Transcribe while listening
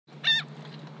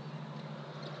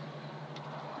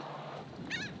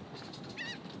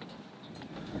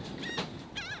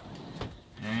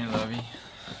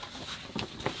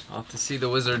See the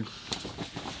wizard.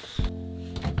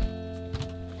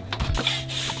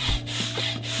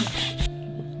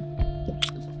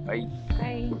 Bye.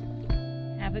 Bye.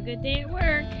 Have a good day at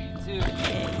work. You too.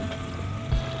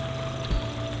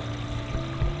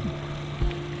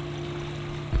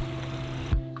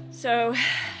 So,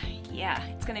 yeah,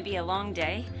 it's gonna be a long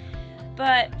day.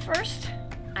 But first,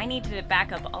 I need to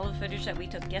back up all the footage that we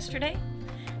took yesterday.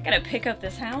 Gotta pick up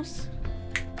this house.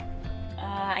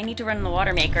 I need to run the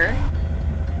water maker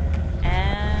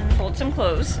and fold some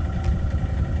clothes.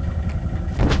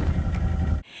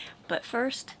 But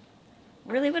first,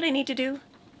 really what I need to do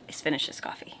is finish this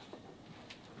coffee.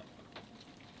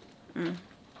 And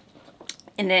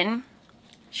then,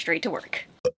 straight to work.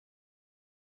 A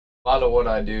lot of what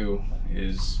I do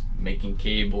is making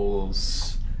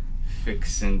cables,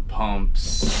 fixing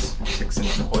pumps,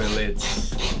 fixing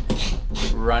toilets,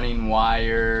 running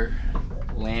wire,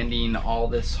 landing all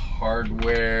this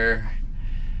hardware.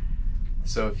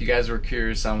 So if you guys were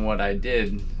curious on what I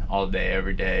did all day,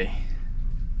 every day,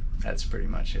 that's pretty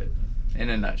much it,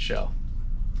 in a nutshell.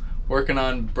 Working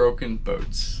on broken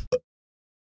boats.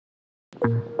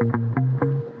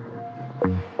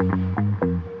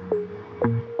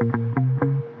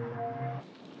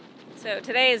 So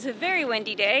today is a very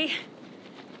windy day.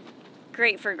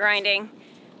 Great for grinding,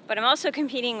 but I'm also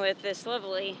competing with this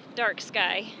lovely dark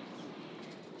sky.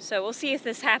 So we'll see if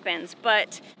this happens,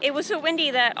 but it was so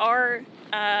windy that our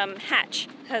hatch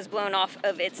has blown off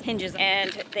of its hinges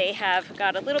and they have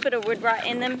got a little bit of wood rot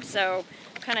in them, so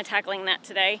I'm kind of tackling that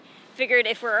today. Figured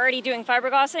if we're already doing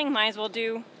fiberglassing, might as well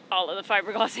do all of the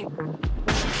fiberglassing.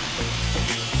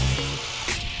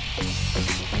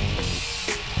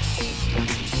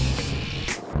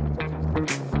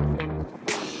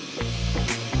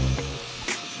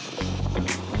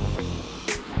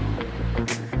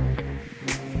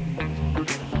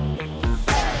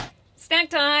 Snack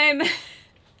time!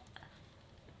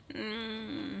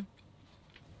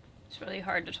 It's really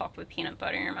hard to talk with peanut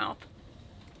butter in your mouth.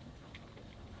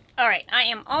 Alright, I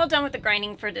am all done with the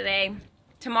grinding for today.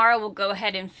 Tomorrow we'll go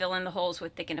ahead and fill in the holes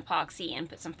with thickened epoxy and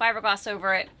put some fiberglass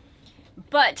over it.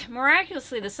 But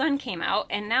miraculously the sun came out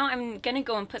and now I'm gonna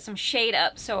go and put some shade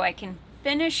up so I can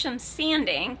finish some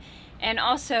sanding and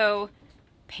also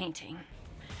painting.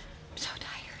 I'm so tired.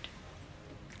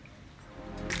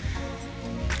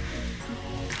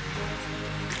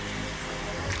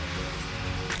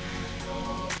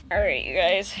 Alright, you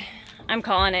guys, I'm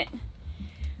calling it.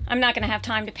 I'm not gonna have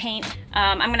time to paint.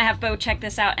 I'm gonna have Beau check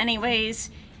this out anyways,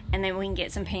 and then we can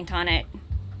get some paint on it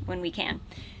when we can.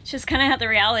 It's just kind of the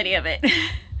reality of it.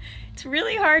 It's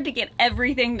really hard to get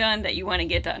everything done that you want to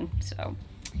get done, so.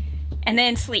 And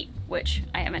then sleep, which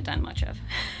I haven't done much of.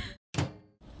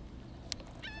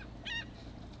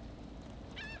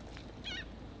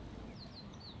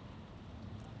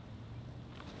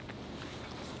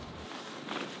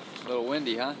 A little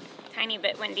windy, huh? Tiny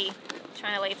bit windy.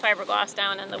 Trying to lay fiberglass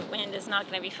down and the wind is not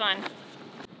going to be fun.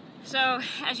 So,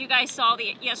 as you guys saw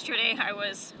yesterday, I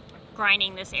was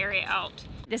grinding this area out.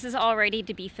 This is all ready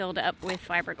to be filled up with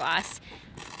fiberglass.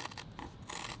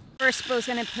 First, Beau's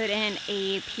going to put in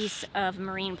a piece of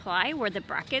marine ply where the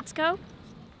brackets go.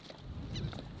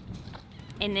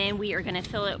 And then we are going to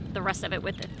fill it, the rest of it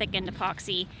with the thickened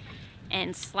epoxy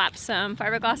and slap some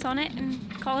fiberglass on it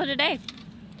and call it a day.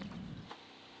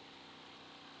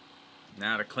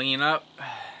 Now to clean up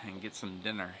and get some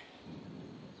dinner.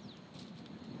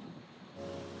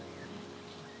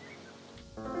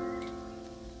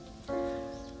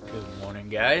 Good morning,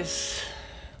 guys.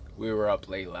 We were up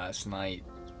late last night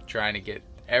trying to get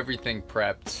everything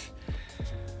prepped.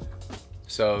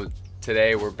 So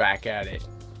today we're back at it.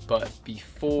 But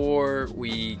before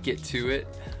we get to it,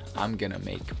 I'm gonna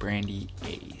make Brandy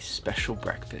a special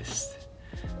breakfast.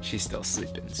 She's still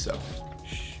sleeping, so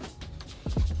shh.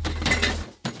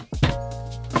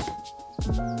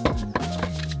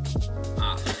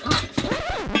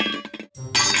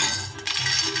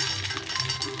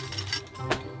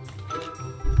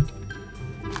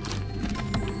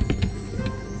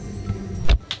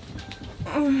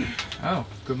 Oh,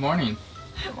 good morning.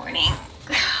 Good morning.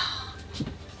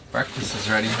 Breakfast is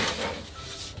ready.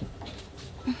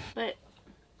 But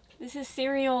this is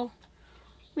cereal.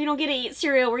 We don't get to eat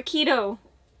cereal. We're keto.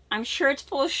 I'm sure it's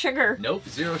full of sugar. Nope,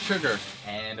 0 sugar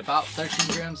and about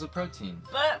 13 grams of protein.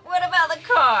 But what about the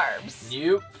carbs?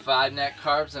 Nope, 5 net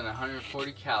carbs and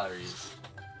 140 calories.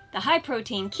 The high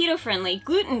protein, keto friendly,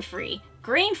 gluten free,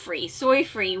 grain free, soy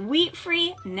free, wheat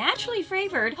free, naturally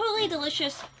flavored, totally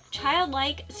delicious,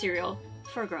 childlike cereal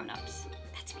for grown-ups.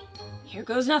 That's me. Here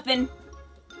goes nothing.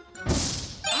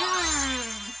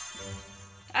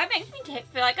 That makes me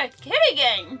feel like a kid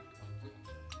again.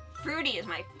 Fruity is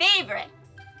my favorite.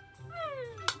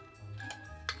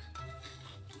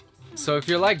 So if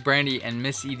you're like Brandy and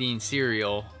miss eating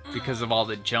cereal because of all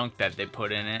the junk that they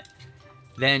put in it,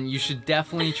 then you should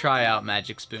definitely try out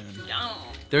Magic Spoon. No.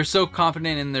 They're so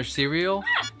confident in their cereal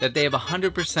that they have a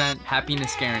 100%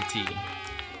 happiness guarantee.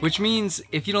 Which means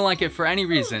if you don't like it for any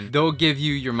reason, they'll give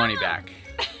you your money back.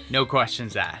 No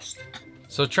questions asked.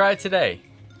 So try it today.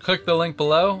 Click the link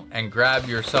below and grab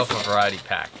yourself a variety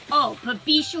pack. Oh, but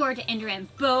be sure to enter in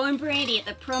Beau and Brandy at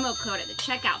the promo code at the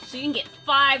checkout so you can get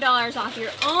 $5 off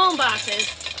your own boxes,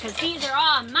 because these are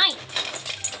all mine.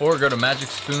 Or go to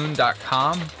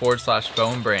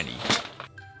magicspoon.com/Beau and Brandy.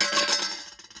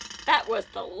 That was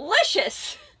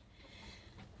delicious.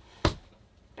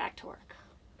 Back to work.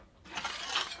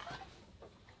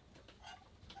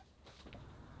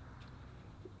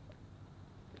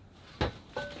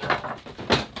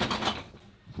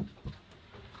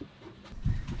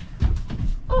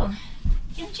 Oh,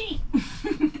 kimchi.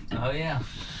 Oh yeah,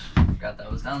 forgot that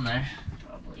was down there.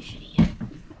 Probably should eat it.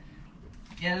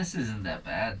 Yeah, this isn't that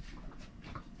bad.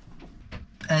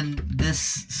 And this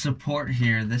support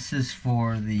here, this is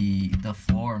for the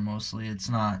floor mostly. It's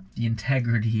not the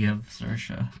integrity of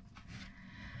Saoirse.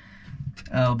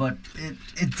 Oh, but it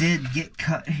did get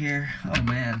cut here. Oh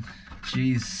man,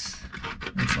 jeez,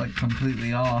 it's like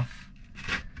completely off.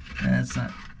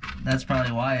 That's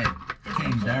probably why it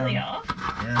came down. Off?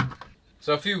 Yeah.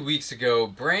 So a few weeks ago,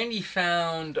 Brandy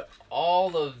found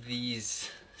all of these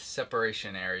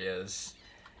separation areas,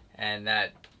 and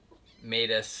that made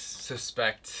us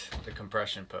suspect the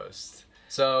compression post.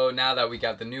 So now that we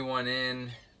got the new one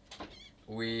in,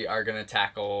 we are gonna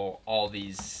tackle all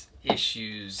these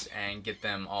issues and get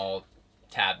them all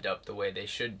tabbed up the way they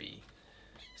should be.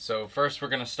 So first we're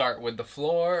gonna start with the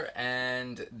floor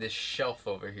and this shelf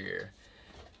over here.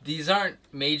 These aren't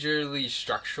majorly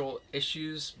structural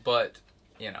issues, but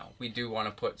you know, we do want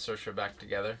to put Saoirse back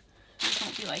together. It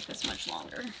won't be like this much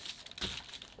longer.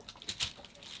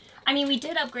 I mean, we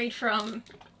did upgrade from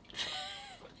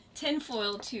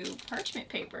tinfoil to parchment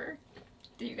paper.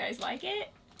 Do you guys like it?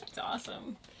 It's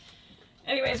awesome.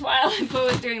 Anyways, while Beau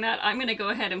is doing that, I'm gonna go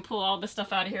ahead and pull all the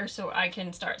stuff out of here so I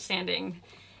can start sanding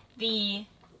the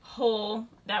hole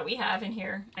that we have in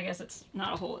here. I guess it's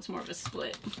not a hole, it's more of a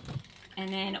split.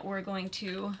 And then we're going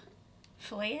to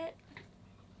fillet it.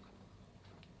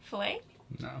 Fillet?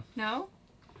 No. No?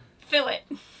 Fillet.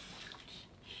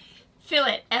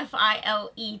 Fillet.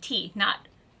 F-I-L-E-T. Not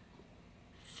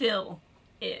fill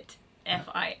it.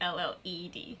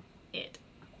 F-I-L-L-E-D. It.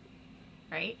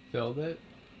 Right? Filled it?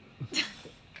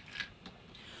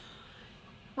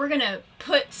 We're gonna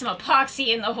put some epoxy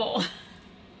in the hole.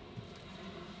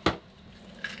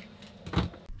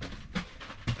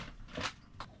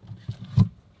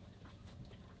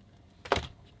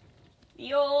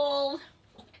 The old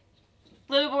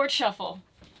liveaboard shuffle.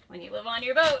 When you live on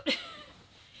your boat,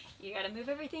 you gotta move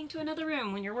everything to another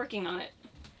room when you're working on it.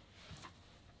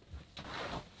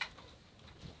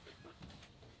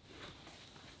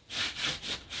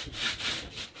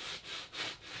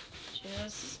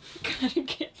 Just gotta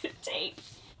get the tape.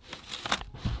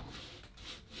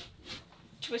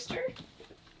 Twister.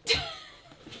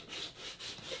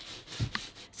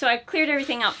 So I cleared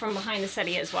everything out from behind the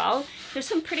settee as well. There's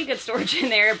some pretty good storage in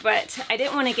there, but I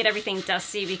didn't want to get everything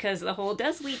dusty because the hole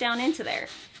does lead down into there.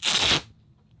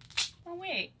 Oh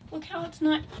wait, look how it's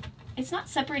not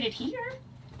separated here.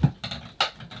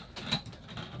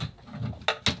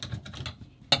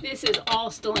 This is all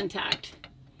still intact.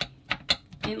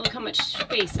 And look how much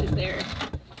space is there.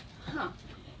 Huh.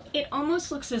 It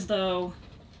almost looks as though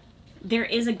there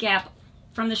is a gap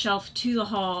from the shelf to the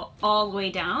hull all the way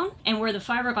down, and where the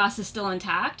fiberglass is still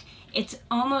intact, it's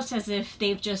almost as if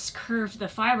they've just curved the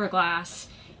fiberglass,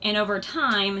 and over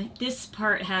time this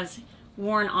part has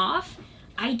worn off.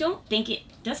 I don't think it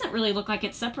doesn't really look like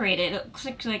it's separated. It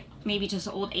looks like maybe just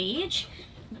old age.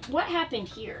 What happened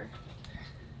here?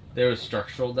 There was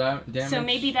structural damage. So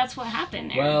maybe that's what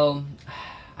happened there. Well,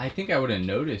 I think I would have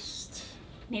noticed.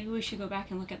 Maybe we should go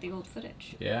back and look at the old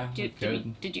footage. Yeah,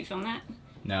 Did you film that?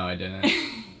 No, I didn't.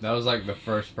 That was like the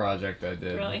first project I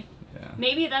did. Really? Yeah.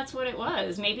 Maybe that's what it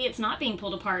was. Maybe it's not being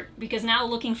pulled apart, because now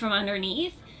looking from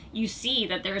underneath, you see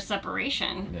that there's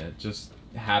separation. Yeah, just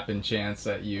happened chance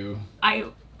that you...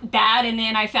 And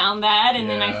then I found that, and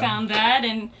then I found that,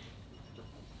 and...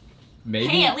 Maybe...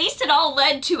 Hey, at least it all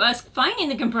led to us finding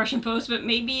the compression post, but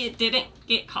maybe it didn't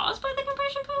get caused by the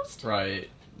compression post? Right.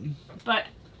 But,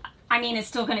 I mean, it's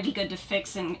still going to be good to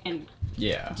fix and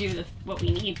yeah, do what we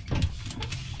need.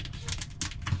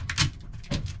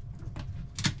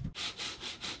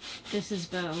 This is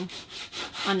Beau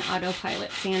on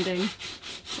autopilot sanding.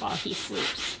 while he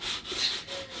sleeps.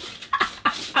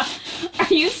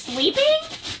 Are you sleeping?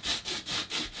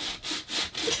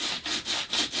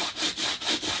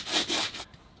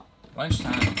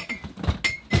 Lunchtime.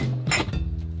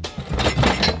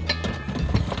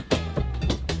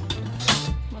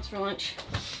 What's for lunch?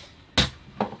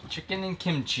 Chicken and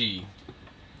kimchi.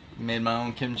 Made my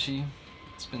own kimchi.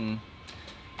 It's been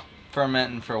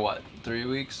fermenting for what, 3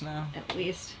 weeks now? At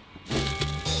least.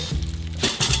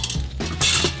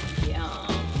 Yum.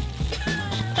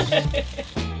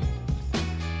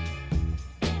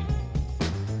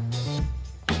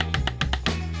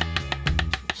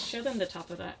 Show them the top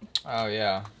of that. Oh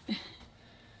yeah.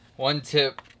 One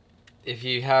tip, if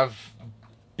you have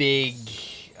big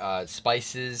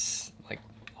spices, like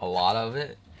a lot of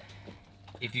it,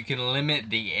 if you can limit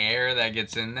the air that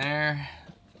gets in there,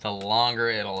 the longer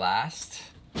it'll last.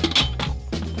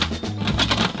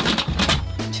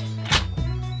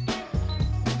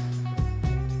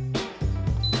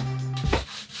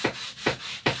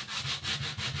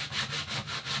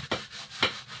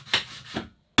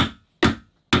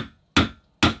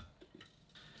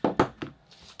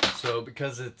 So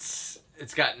because it's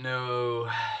got no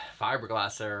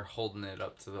fiberglass there holding it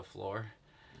up to the floor,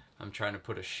 I'm trying to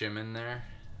put a shim in there.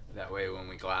 That way when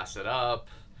we glass it up,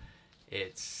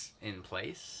 it's in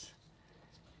place.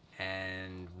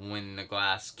 And when the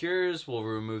glass cures, we'll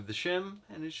remove the shim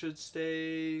and it should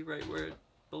stay right where it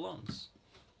belongs.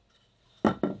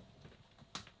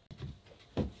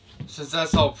 Since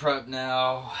that's all prepped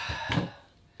now,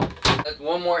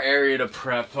 one more area to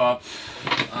prep up.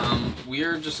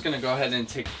 We're just gonna go ahead and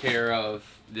take care of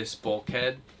this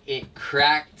bulkhead. It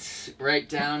cracked right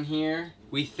down here.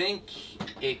 We think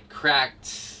it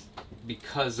cracked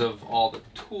because of all the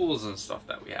tools and stuff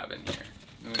that we have in here.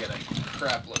 And we got a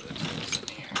crap load of tools in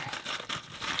here.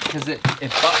 Because it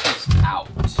buckles out.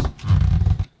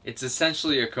 It's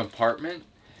essentially a compartment.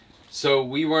 So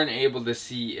we weren't able to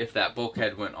see if that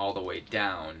bulkhead went all the way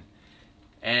down.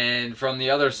 And from the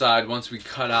other side, once we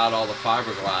cut out all the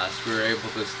fiberglass, we were able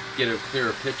to get a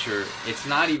clearer picture. It's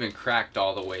not even cracked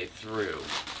all the way through.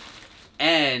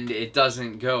 And it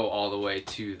doesn't go all the way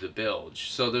to the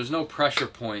bilge. So there's no pressure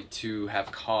point to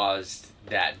have caused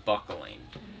that buckling.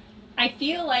 I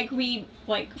feel like we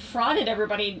frauded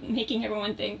everybody, making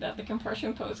everyone think that the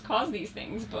compression posts cause these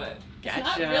things, but it's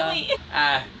not really.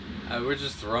 We're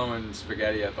just throwing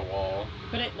spaghetti at the wall.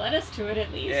 But it led us to it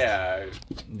at least. Yeah.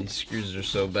 These screws are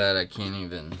so bad I can't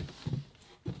even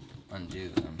undo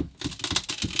them.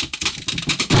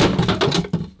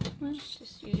 Let's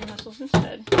just use your muscles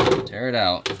instead. Tear it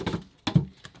out.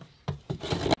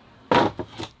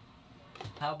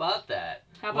 How about that?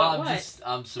 How about what?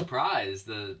 I'm surprised.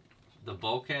 The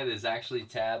bulkhead is actually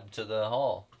tabbed to the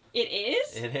hull. It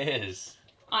is? It is.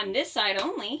 On this side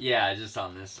only. Yeah, just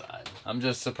on this side. I'm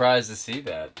just surprised to see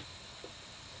that.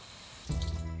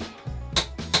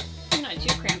 You're not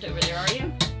too cramped over there, are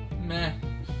you? Meh.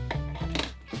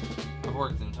 I've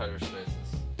worked in tighter spaces.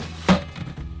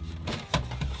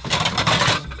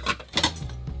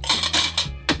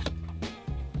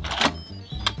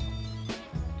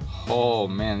 Oh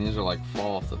man, these are like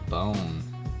fall off the bone.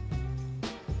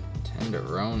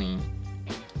 Tenderoni.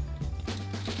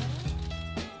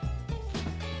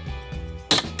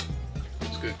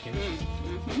 It's good kimchi.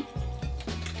 Mm-hmm.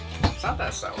 It's not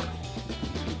that sour.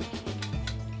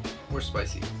 Or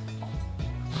spicy.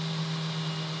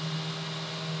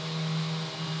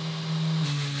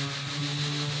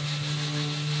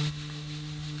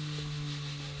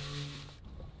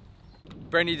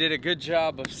 Brandy did a good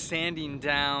job of sanding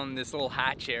down this little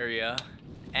hatch area,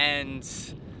 and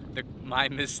my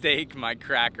mistake, my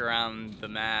crack around the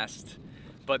mast.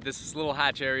 But this little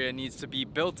hatch area needs to be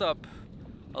built up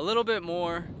a little bit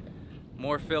more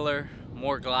filler,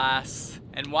 more glass.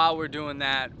 And while we're doing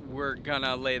that, we're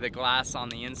gonna lay the glass on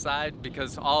the inside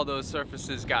because all those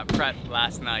surfaces got prepped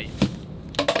last night.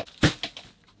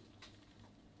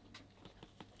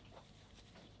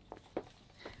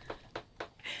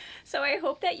 So I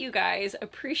hope that you guys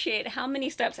appreciate how many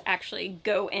steps actually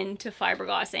go into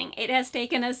fiberglassing. It has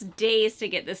taken us days to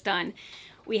get this done.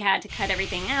 We had to cut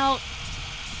everything out,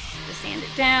 to sand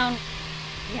it down.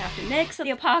 We have to mix the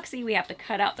epoxy, we have to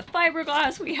cut out the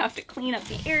fiberglass, we have to clean up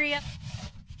the area.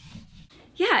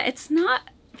 Yeah, it's not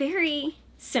very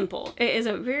simple. It is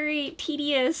a very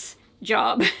tedious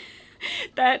job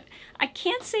that I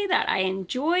can't say that I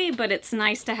enjoy, but it's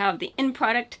nice to have the end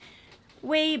product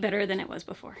way better than it was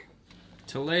before.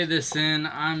 To lay this in,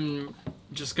 I'm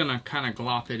just gonna kind of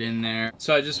glop it in there.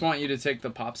 So I just want you to take the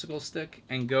popsicle stick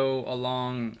and go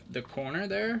along the corner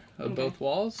there of both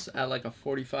walls at like a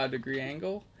 45-degree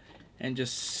angle and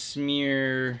just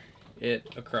smear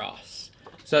it across.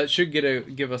 So it should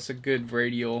give us a good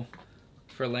radial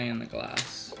for laying the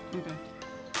glass. Okay.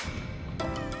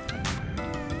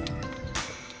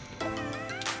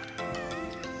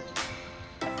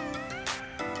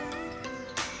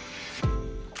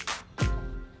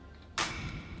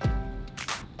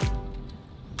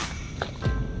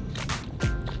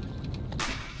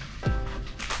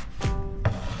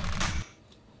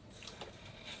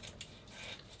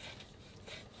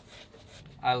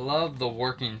 I love the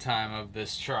working time of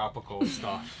this tropical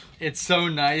stuff. It's so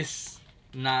nice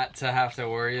not to have to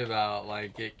worry about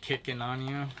like it kicking on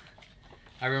you.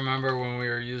 I remember when we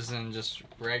were using just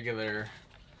regular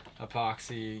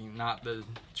epoxy, not the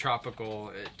tropical,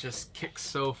 it just kicks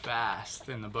so fast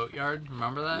in the boatyard.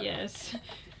 Remember that? Yes.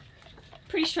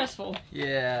 Pretty stressful.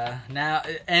 Yeah. Now,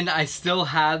 and I still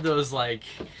had those like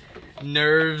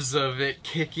nerves of it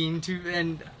kicking too,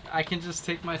 and I can just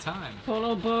take my time.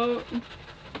 Photo boat.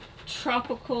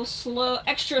 Tropical slow,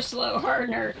 extra slow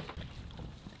hardener.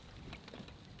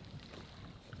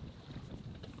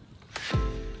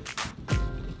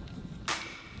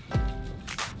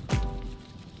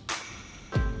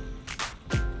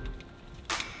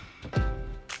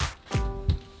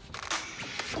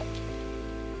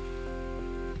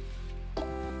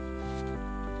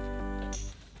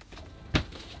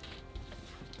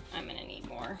 I'm gonna need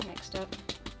more mixed up.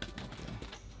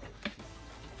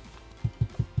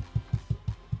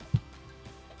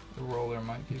 Roller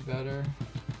might be better.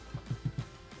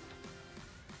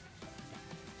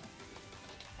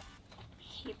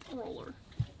 Hate roller.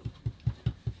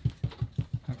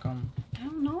 How come? I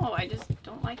don't know, I just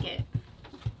don't like it.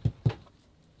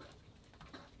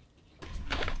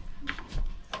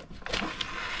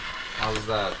 How's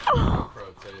that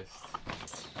pro taste?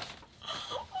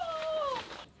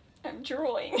 I'm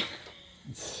drooling. I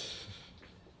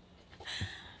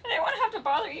didn't want to have to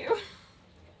bother you.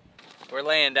 We're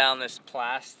laying down this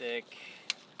plastic,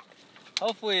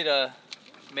 hopefully to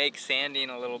make sanding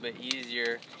a little bit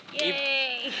easier.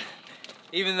 Yay!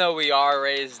 Even though we are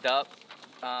raised up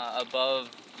above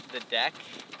the deck,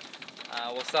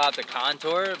 we'll still have to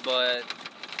contour, but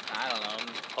I don't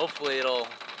know. Hopefully it'll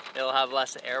have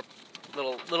less air,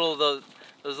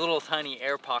 those little tiny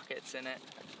air pockets in it.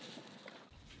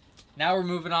 Now we're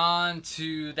moving on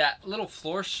to that little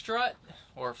floor strut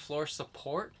or floor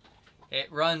support. It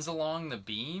runs along the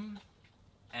beam,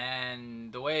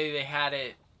 and the way they had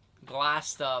it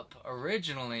glassed up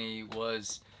originally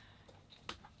was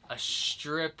a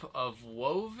strip of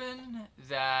woven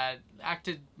that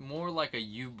acted more like a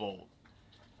U-bolt.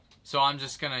 So I'm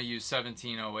just gonna use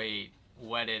 1708,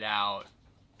 wet it out,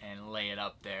 and lay it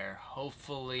up there.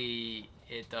 Hopefully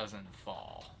it doesn't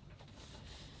fall.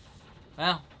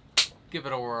 Well, give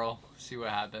it a whirl, see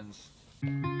what happens.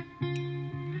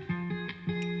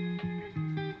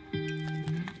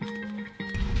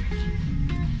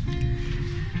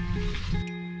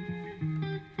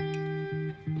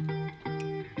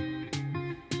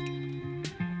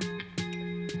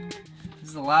 This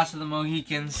is the last of the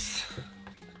Mohicans.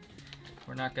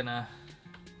 We're not gonna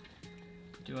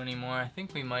do any more. I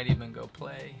think we might even go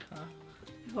play, huh?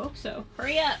 I hope so.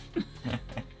 Hurry up!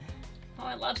 I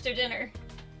want lobster dinner.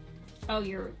 Oh,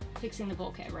 you're fixing the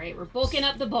bulkhead, right? We're bulking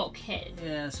up the bulkhead.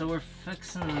 Yeah, so we're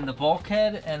fixing the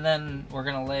bulkhead, and then we're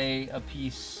gonna lay a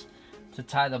piece to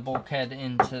tie the bulkhead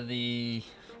into the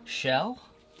shell.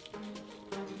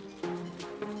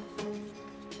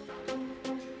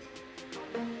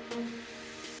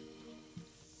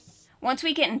 Once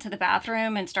we get into the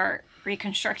bathroom and start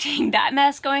reconstructing that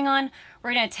mess going on,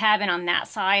 we're going to tab in on that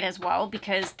side as well,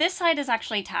 because this side is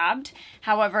actually tabbed.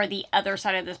 However, the other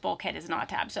side of this bulkhead is not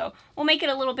tabbed. So we'll make it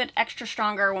a little bit extra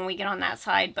stronger when we get on that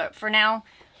side. But for now,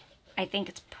 I think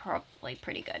it's probably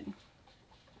pretty good.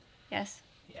 Yes?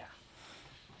 Yeah.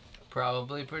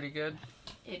 Probably pretty good.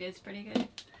 It is pretty good.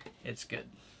 It's good.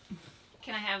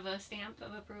 Can I have a stamp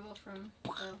of approval from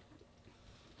Beau?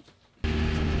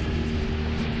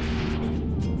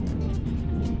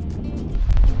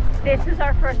 This is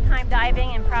our first time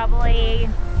diving in probably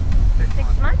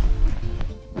 6 months.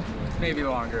 Maybe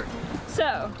longer.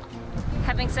 So,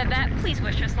 having said that, please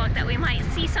wish us luck that we might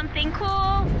see something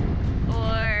cool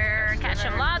or catch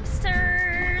some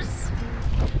lobsters.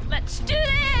 Let's do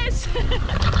this!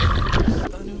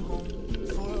 A new home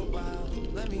for a while,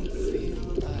 let me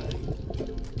feel alive.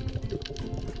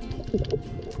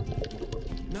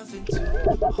 Nothing to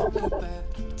hold me back,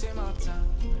 take my time,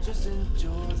 just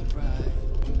enjoy the ride.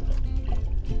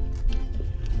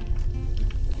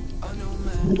 A new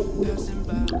man passing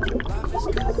by, life is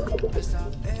good, best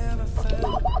I've ever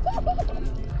felt.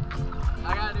 I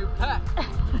got a new pet.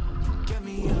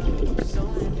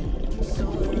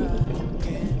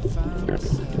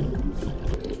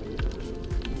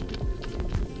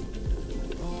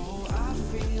 Oh, I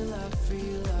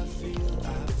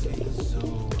feel so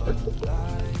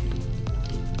alive.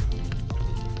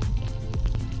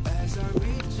 As I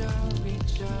reach out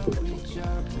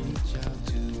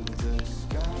to the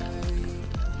sky,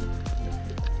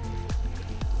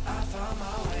 I found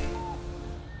my way.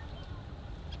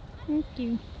 Thank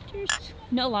you. Cheers.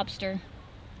 No lobster.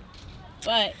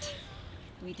 But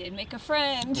we did make a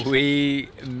friend. We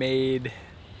made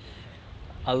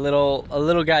a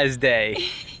little guy's day.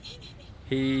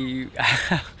 He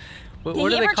what Did are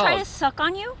he they ever called? try to suck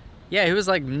on you? Yeah, he was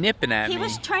like nipping at me. He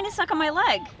was trying to suck on my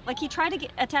leg. Like he tried to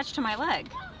get attached to my leg.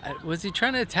 Was he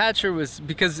trying to attach or was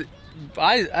because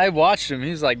I watched him, he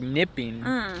was like nipping.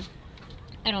 I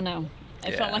don't know.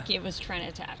 I felt Yeah. like he was trying to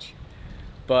attach.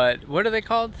 But what are they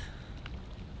called?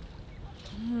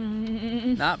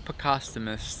 Not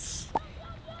Pocostamists.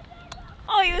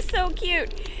 Oh, he was so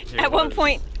cute. He At one was.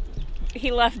 point,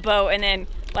 he left Beau and then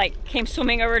like came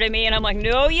swimming over to me, and I'm like,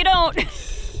 no, you don't.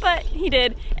 But he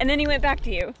did, and then he went back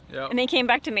to you, Yep. and then he came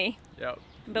back to me. Yep.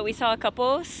 But we saw a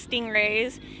couple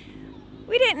stingrays.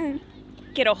 We didn't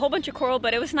get a whole bunch of coral,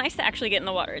 but it was nice to actually get in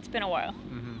the water. It's been a while.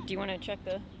 Mm-hmm. Do you want to check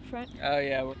the front? Oh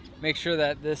yeah, make sure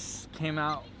that this came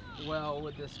out well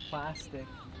with this plastic.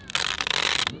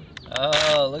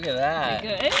 Oh, look at that.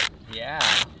 Is it good? Yeah.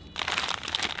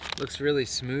 Looks really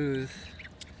smooth.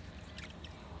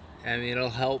 I mean, it'll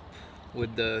help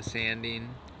with the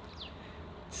sanding.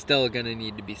 It's still gonna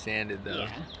need to be sanded though.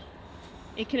 Yeah.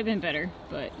 It could have been better,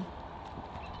 but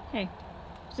hey,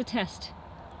 it's a test.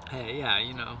 Hey, yeah,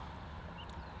 you know.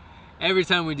 Every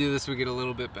time we do this, we get a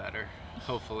little bit better.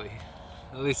 Hopefully.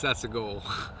 At least that's the goal.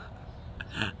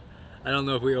 I don't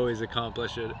know if we always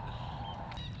accomplish it.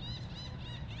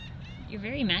 You're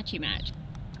very matchy-match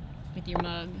with your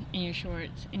mug and your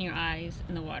shorts and your eyes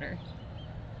in the water.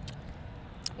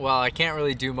 Well, I can't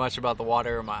really do much about the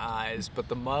water in my eyes, but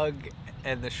the mug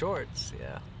and the shorts,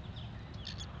 yeah.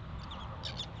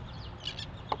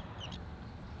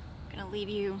 Gonna leave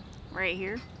you right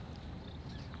here.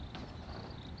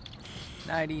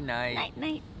 Nighty night. Night,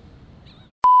 night.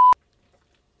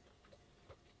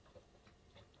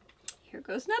 Here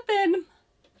goes nothing.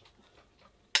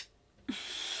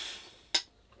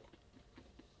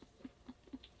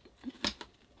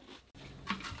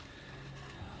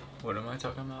 What am I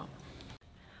talking about?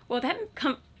 Well,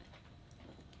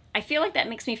 I feel like that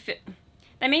makes me feel.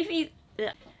 That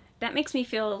makes me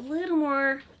feel a little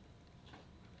more.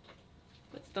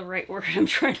 What's the right word I'm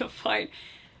trying to find?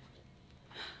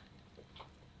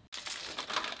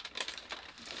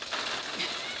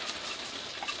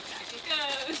 Back it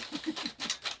goes.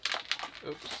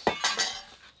 Oops.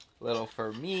 Little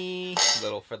for me,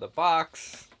 little for the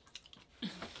box.